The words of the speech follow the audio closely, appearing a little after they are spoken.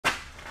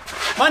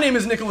My name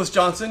is Nicholas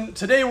Johnson.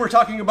 Today we're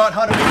talking about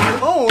how to make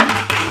your own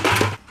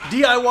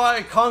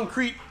DIY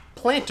concrete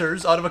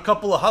planters out of a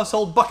couple of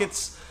household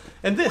buckets.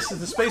 And this is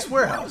the Space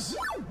Warehouse.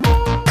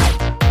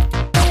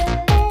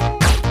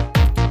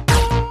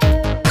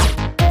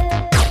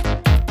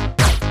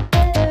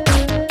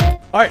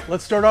 All right,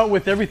 let's start out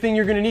with everything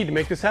you're gonna need to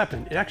make this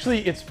happen.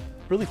 It's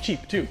really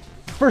cheap too.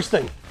 First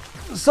thing,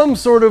 some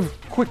sort of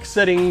quick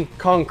setting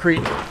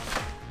concrete.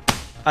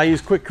 I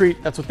use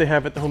quickrete, that's what they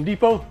have at the Home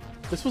Depot.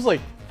 This was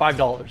like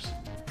 $5.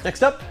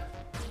 Next up,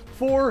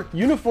 4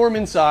 uniform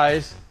in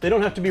size. They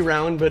don't have to be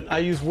round, but I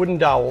use wooden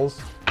dowels,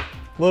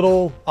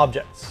 little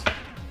objects.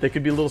 They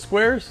could be little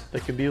squares, they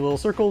could be little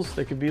circles,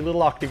 they could be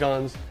little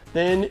octagons.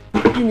 Then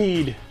you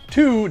need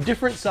 2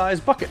 different size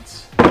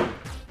buckets.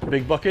 A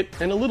big bucket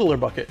and a littler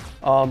bucket.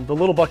 The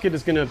little bucket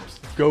is gonna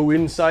go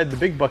inside the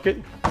big bucket,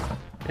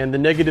 and the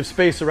negative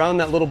space around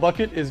that little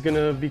bucket is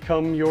gonna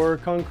become your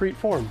concrete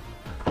form.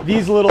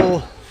 These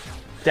little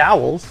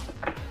dowels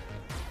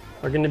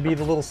are gonna be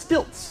the little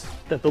stilts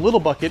that the little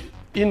bucket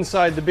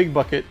inside the big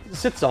bucket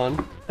sits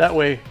on. That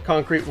way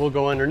concrete will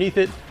go underneath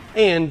it,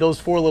 and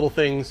those 4 little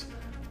things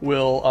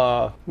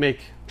will make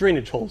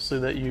drainage holes so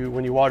that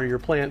when you water your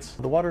plants,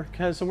 the water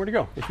has somewhere to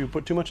go if you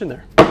put too much in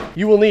there.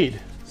 You will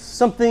need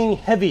something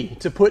heavy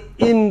to put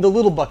in the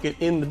little bucket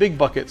in the big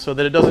bucket so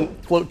that it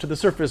doesn't float to the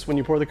surface when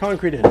you pour the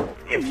concrete in.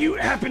 If you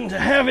happen to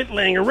have it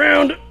laying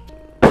around,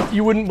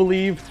 you wouldn't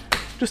believe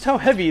just how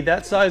heavy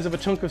that size of a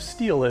chunk of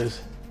steel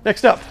is.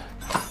 Next up,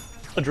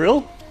 a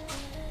drill.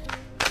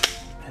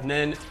 And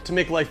then to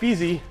make life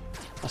easy,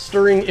 a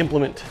stirring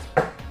implement.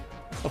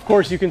 Of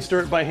course you can stir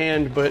it by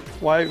hand, but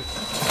why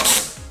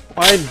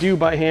do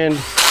by hand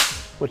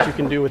what you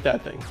can do with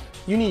that thing?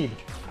 You need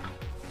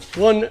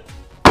 1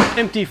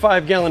 empty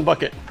 5-gallon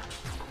bucket.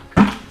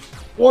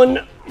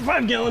 1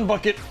 5-gallon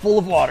bucket full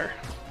of water.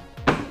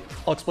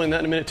 I'll explain that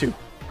in a minute too.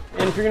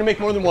 And if you're gonna make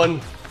more than one,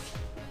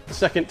 the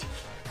second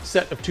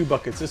set of 2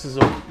 buckets. This is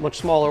a much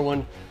smaller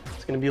one.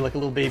 It's gonna be like a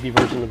little baby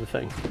version of the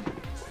thing.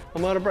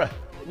 I'm out of breath.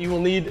 You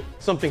will need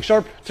something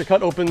sharp to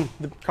cut open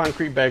the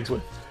concrete bags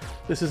with.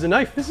 This is a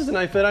knife. This is a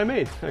knife that I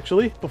made,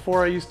 actually,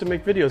 before I used to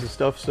make videos and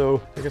stuff,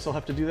 so I guess I'll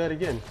have to do that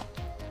again.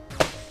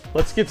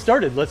 Let's get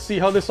started. Let's see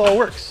how this all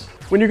works.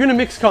 When you're gonna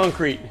mix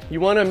concrete, you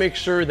wanna make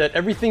sure that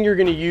everything you're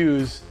gonna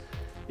use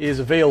is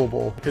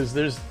available, because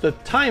there's the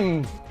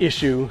time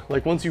issue.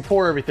 Like once you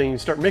pour everything, you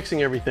start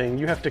mixing everything,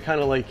 you have to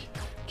kind of like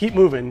keep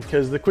moving,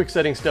 because the quick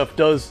setting stuff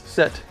does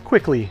set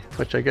quickly,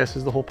 which I guess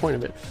is the whole point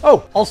of it.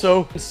 Oh,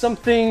 also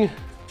something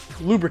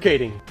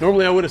lubricating.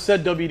 Normally I would have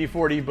said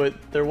WD-40, but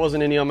there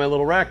wasn't any on my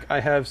little rack. I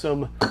have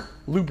some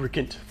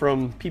lubricant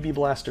from PB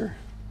Blaster.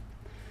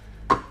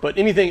 But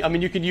anything, I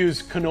mean, you could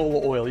use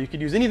canola oil, you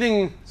could use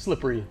anything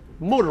slippery,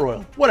 motor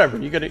oil, whatever.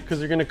 You got it, because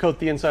you're going to coat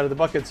the inside of the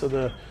bucket so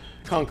the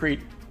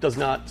concrete does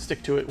not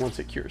stick to it once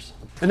it cures.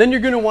 And then you're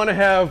going to want to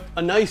have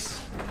a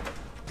nice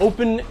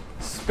open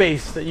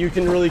space that you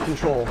can really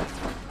control.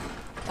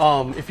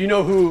 If you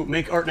know who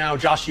Make Art Now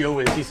Josh Yo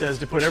is, he says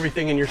to put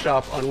everything in your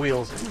shop on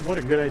wheels. What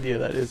a good idea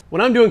that is.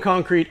 When I'm doing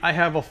concrete, I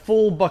have a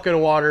full bucket of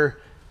water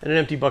and an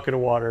empty bucket of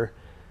water.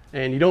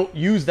 And you don't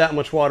use that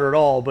much water at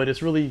all, but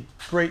it's really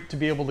great to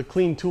be able to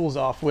clean tools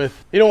off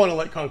with. You don't want to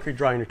let concrete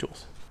dry on your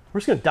tools.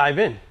 We're just going to dive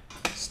in.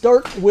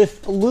 Start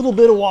with a little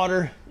bit of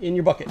water in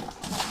your bucket.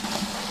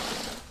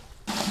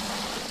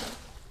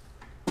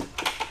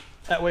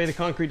 That way the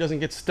concrete doesn't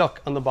get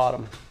stuck on the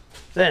bottom.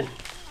 Then,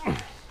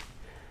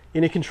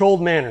 in a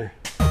controlled manner,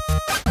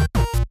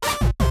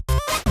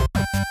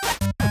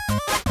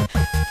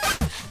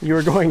 you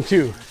are going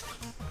to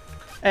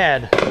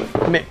add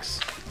mix.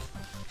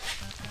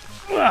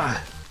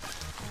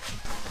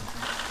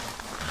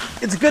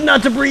 It's good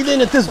not to breathe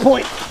in at this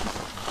point.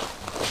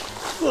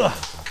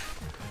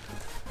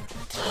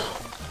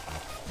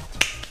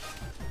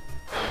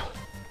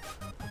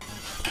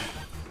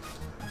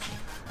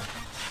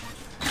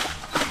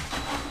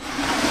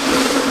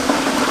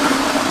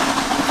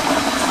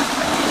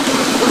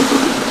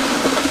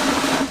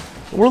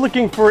 We're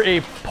looking for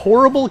a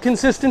pourable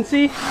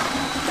consistency.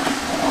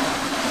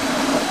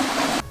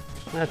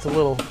 That's a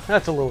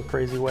little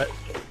crazy wet.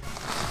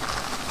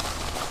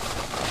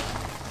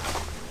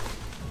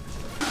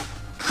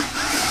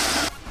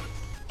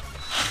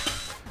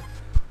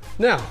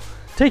 Now,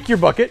 take your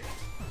bucket,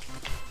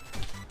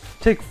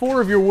 take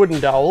 4 of your wooden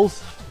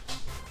dowels,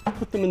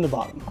 put them in the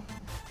bottom.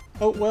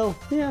 Oh, well,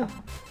 yeah,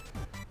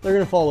 they're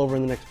gonna fall over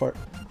in the next part.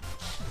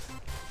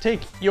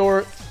 Take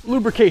your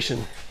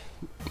lubrication,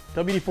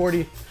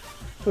 WD-40,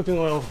 cooking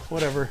oil,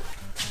 whatever.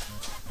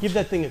 Give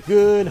that thing a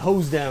good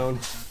hose down.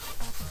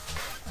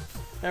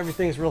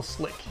 Everything's real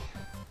slick.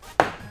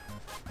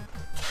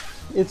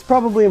 It's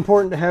probably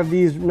important to have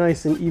these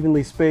nice and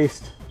evenly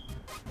spaced,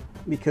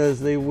 because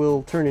they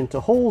will turn into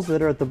holes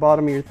that are at the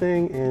bottom of your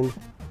thing, and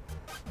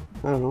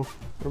I don't know,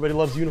 everybody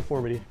loves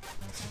uniformity.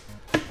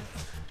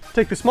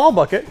 Take the small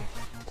bucket,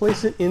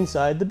 place it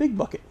inside the big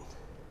bucket.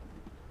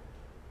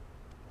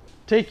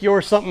 Take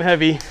your something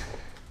heavy.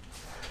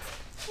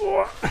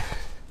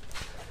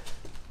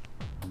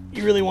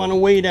 You really want to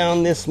weigh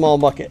down this small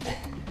bucket.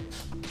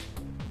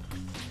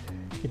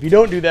 If you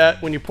don't do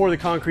that, when you pour the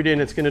concrete in,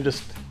 it's gonna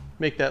just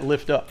make that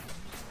lift up.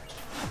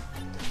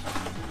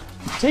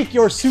 Take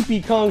your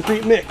soupy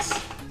concrete mix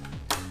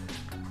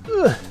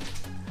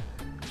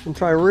and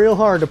try real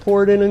hard to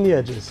pour it in on the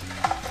edges.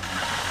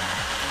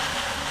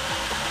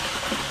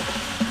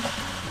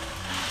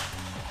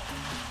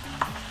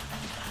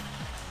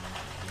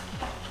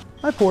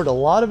 I poured a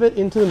lot of it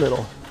into the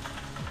middle.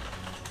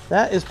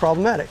 That is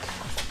problematic.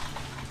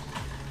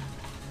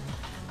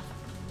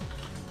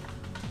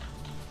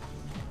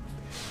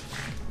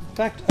 In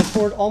fact, I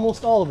poured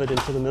almost all of it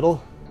into the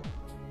middle.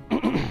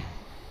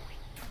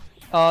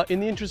 In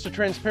the interest of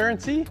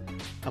transparency,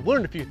 I've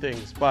learned a few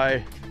things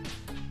by,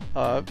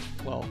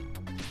 well,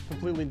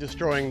 completely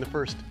destroying the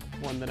first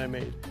one that I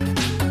made.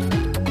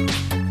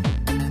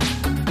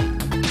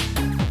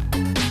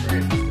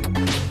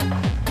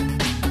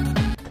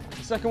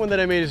 The second one that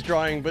I made is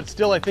drying, but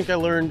still I think I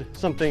learned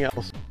something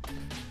else.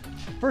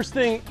 First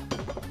thing,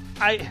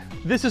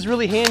 this is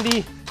really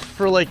handy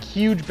for like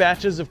huge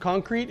batches of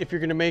concrete if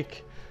you're gonna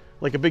make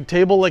like a big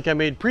table like I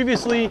made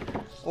previously,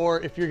 or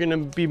if you're gonna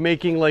be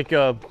making like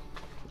a,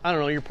 I don't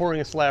know, you're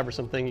pouring a slab or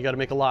something, you gotta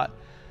make a lot.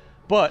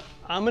 But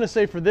I'm gonna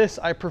say for this,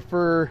 I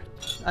prefer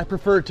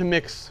to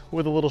mix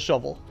with a little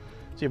shovel.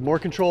 So you have more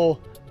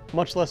control,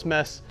 much less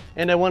mess,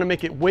 and I wanna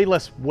make it way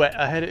less wet.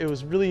 it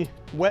was really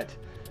wet,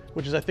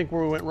 which is I think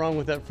where we went wrong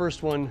with that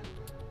first one.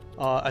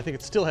 I think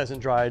it still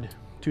hasn't dried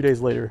 2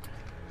 days later.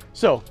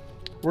 So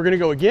we're gonna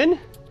go again. I'm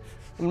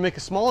gonna make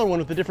a smaller one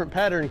with a different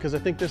pattern because I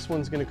think this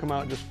one's gonna come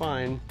out just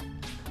fine.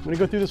 I'm gonna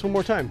go through this one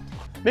more time.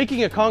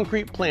 Making a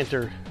concrete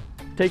planter.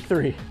 Take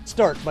 3.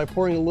 Start by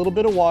pouring a little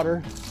bit of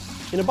water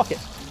in a bucket.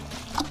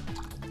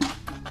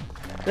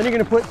 Then you're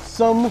gonna put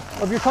some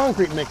of your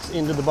concrete mix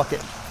into the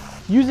bucket.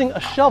 Using a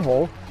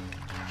shovel,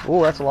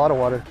 oh, that's a lot of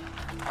water.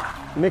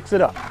 Mix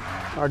it up.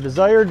 Our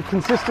desired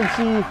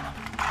consistency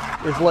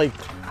is like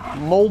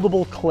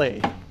moldable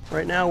clay.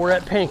 Right now we're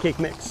at pancake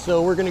mix,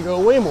 so we're gonna go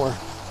way more,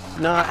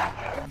 not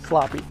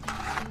sloppy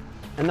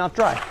and not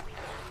dry.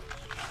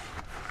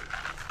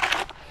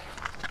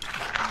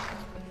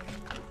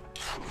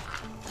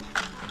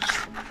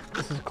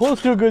 This is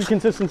close to a good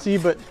consistency,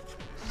 but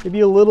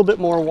maybe a little bit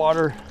more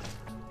water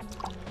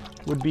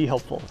would be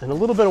helpful. And a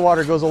little bit of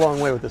water goes a long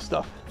way with this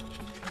stuff.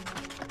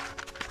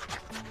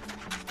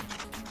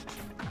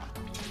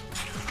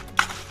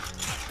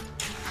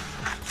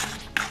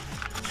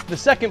 The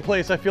second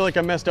place I feel like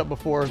I messed up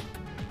before,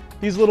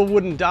 these little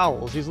wooden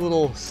dowels, these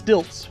little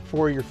stilts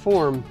for your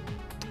form.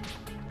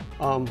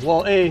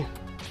 Well, A,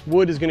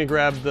 wood is gonna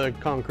grab the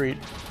concrete.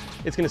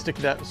 It's gonna stick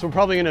to that. So we're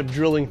probably gonna end up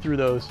drilling through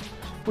those,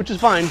 which is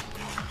fine.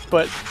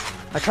 But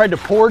I tried to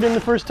pour it in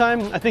the first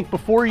time. I think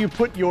before you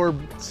put your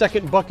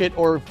second bucket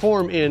or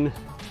form in,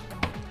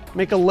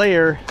 make a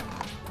layer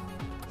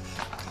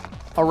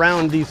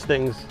around these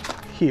things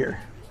here.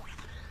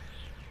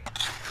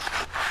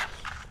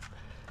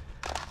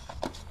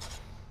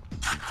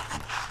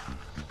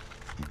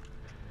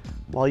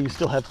 While you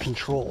still have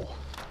control.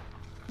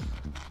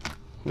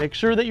 Make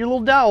sure that your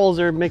little dowels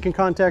are making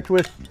contact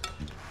with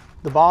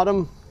the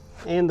bottom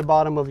and the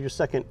bottom of your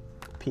second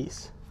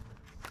piece.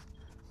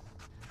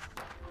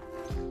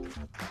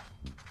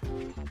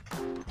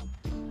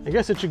 I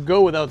guess it should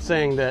go without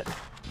saying that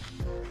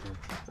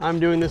I'm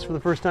doing this for the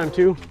first time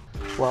too.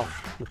 Well,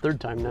 the third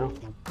time now.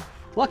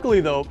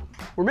 Luckily though,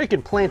 we're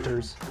making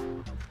planters.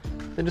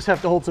 They just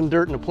have to hold some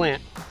dirt in a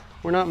plant.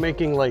 We're not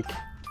making like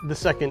the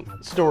second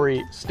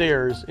story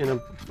stairs in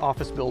an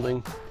office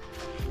building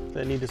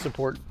that need to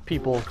support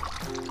people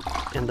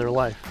and their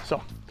life.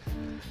 So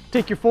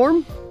take your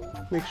form,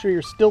 make sure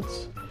your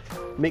stilts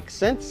make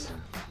sense.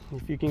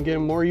 If you can get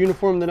them more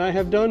uniform than I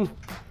have done,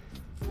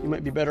 you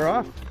might be better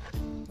off.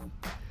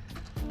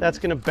 That's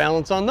gonna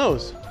balance on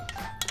those.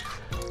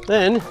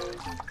 Then,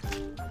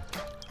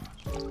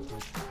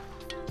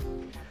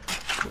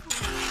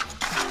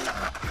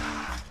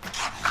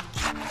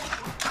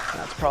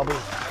 that's probably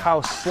how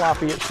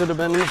sloppy it should have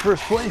been in the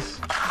first place.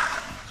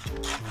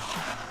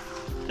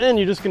 Then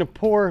you're just gonna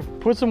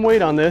put some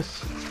weight on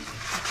this,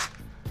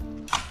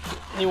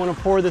 and you wanna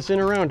pour this in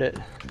around it.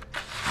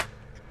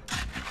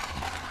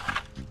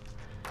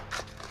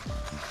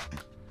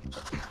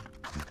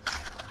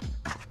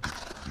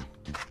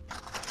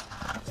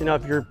 You know,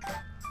 if your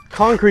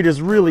concrete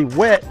is really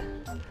wet,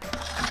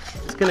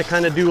 it's gonna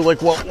kind of do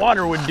like what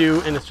water would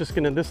do, and it's just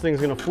gonna, this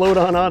thing's gonna float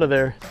on out of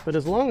there. But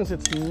as long as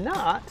it's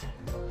not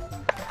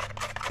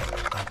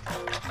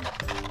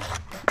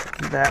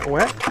that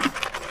wet,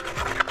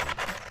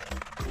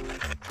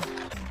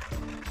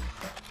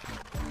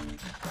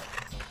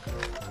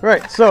 all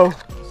right, so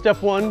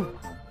step 1,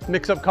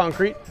 mix up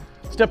concrete.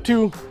 Step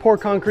 2, pour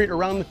concrete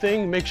around the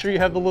thing. Make sure you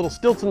have the little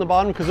stilts in the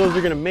bottom because those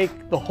are gonna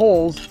make the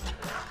holes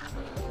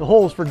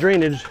for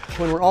drainage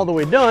when we're all the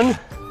way done.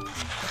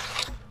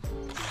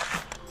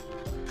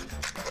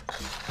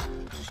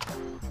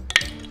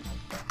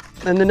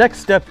 And the next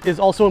step is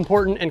also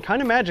important and kind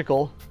of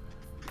magical.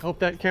 I hope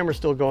that camera's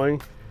still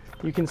going.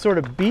 You can sort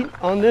of beat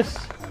on this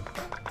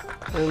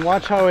and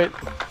watch how it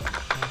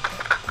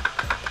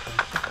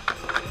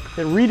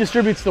it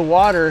redistributes the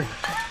water,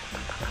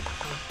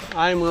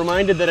 I'm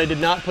reminded that I did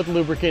not put the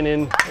lubricant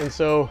in, and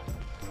so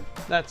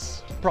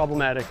that's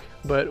problematic,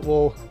 but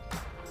we'll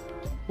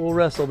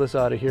wrestle this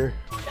out of here.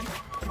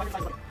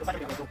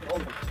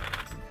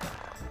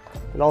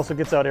 It also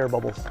gets out air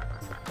bubbles.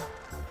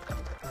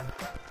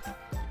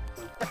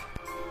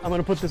 I'm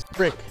gonna put this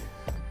brick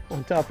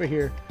on top of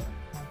here.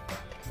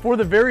 For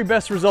the very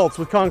best results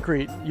with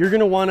concrete, you're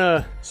gonna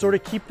wanna sort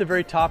of keep the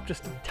very top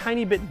just a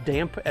tiny bit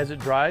damp as it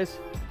dries.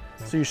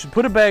 So you should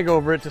put a bag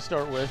over it to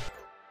start with.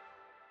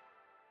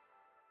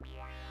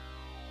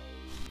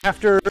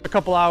 After a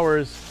couple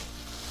hours,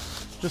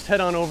 just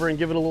head on over and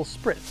give it a little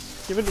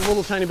spritz. Give it a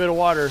little tiny bit of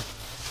water.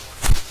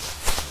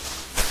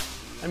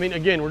 I mean,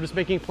 again, we're just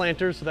making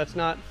planters, so that's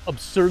not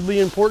absurdly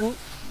important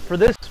for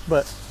this,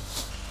 but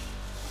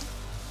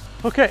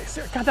okay,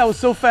 so, God, that was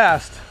so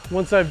fast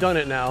once I've done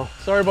it now.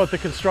 Sorry about the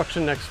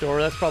construction next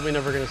door. That's probably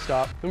never gonna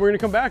stop. Then we're gonna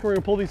come back and we're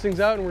gonna pull these things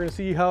out and we're gonna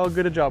see how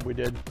good a job we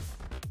did.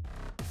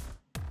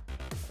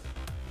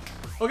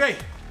 Okay,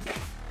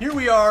 here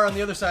we are on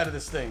the other side of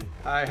this thing.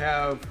 I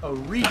have a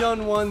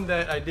redone one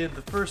that I did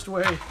the first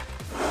way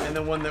and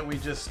then one that you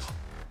just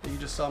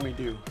saw me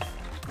do.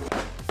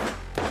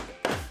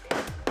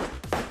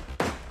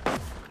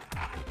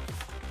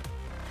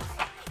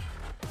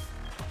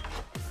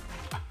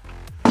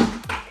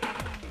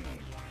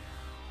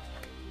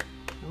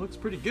 Looks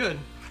pretty good.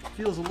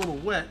 Feels a little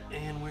wet,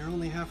 and we're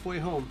only halfway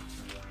home.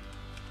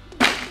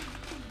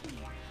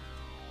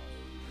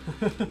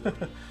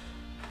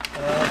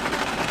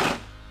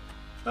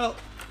 Well,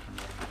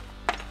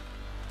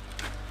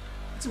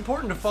 it's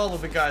important to follow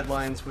the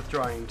guidelines with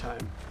drying time.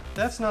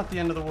 That's not the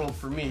end of the world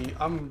for me.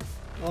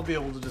 I'll be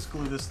able to just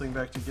glue this thing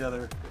back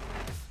together.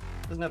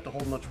 It doesn't have to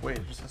hold much weight,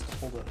 it just has to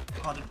hold a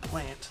potted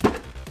plant.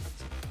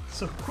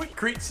 So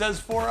Quickrete says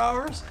 4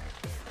 hours,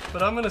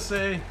 but I'm gonna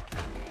say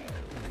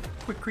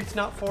Quickrete's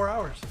not 4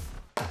 hours.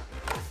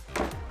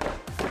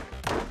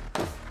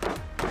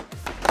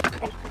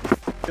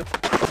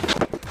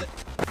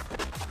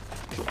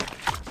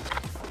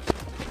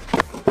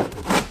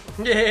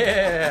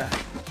 Yeah!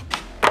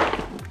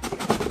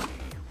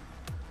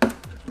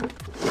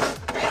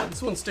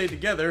 This one stayed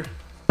together.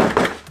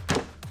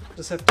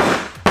 Just have to...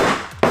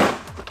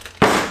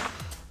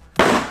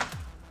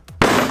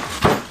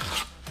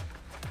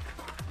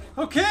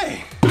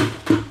 Okay!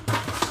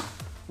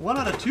 1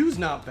 out of 2's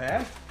not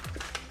bad.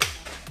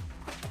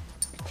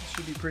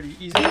 Should be pretty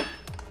easy.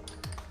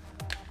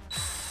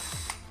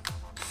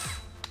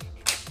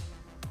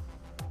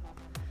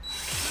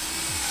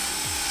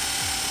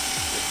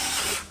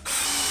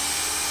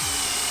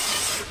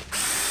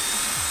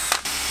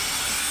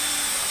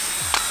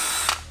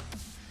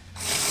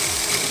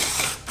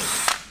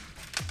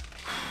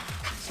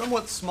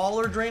 Somewhat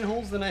smaller drain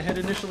holes than I had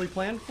initially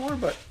planned for,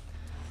 but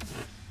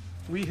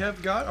we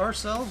have got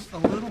ourselves a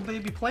little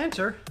baby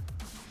planter.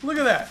 Look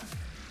at that.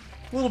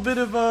 A little bit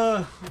of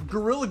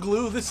Gorilla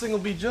Glue. This thing will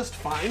be just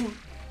fine.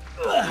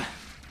 Ugh.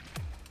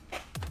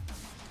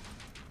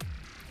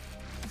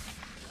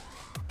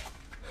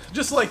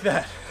 Just like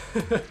that.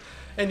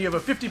 And you have a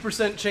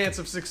 50% chance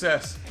of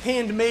success.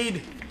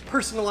 Handmade,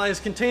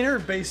 personalized container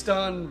based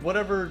on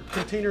whatever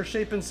container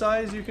shape and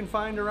size you can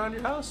find around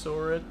your house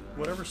or at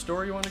whatever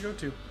store you want to go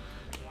to.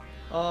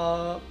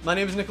 My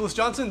name is Nicholas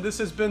Johnson. This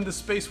has been the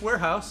Space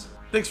Warehouse.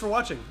 Thanks for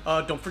watching.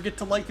 Don't forget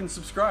to like and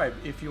subscribe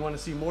if you want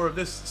to see more of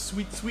this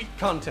sweet, sweet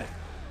content.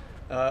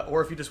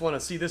 Or if you just want to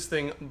see this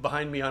thing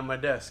behind me on my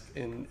desk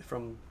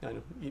from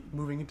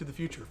moving into the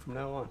future from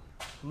now on.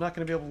 I'm not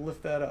going to be able to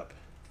lift that up.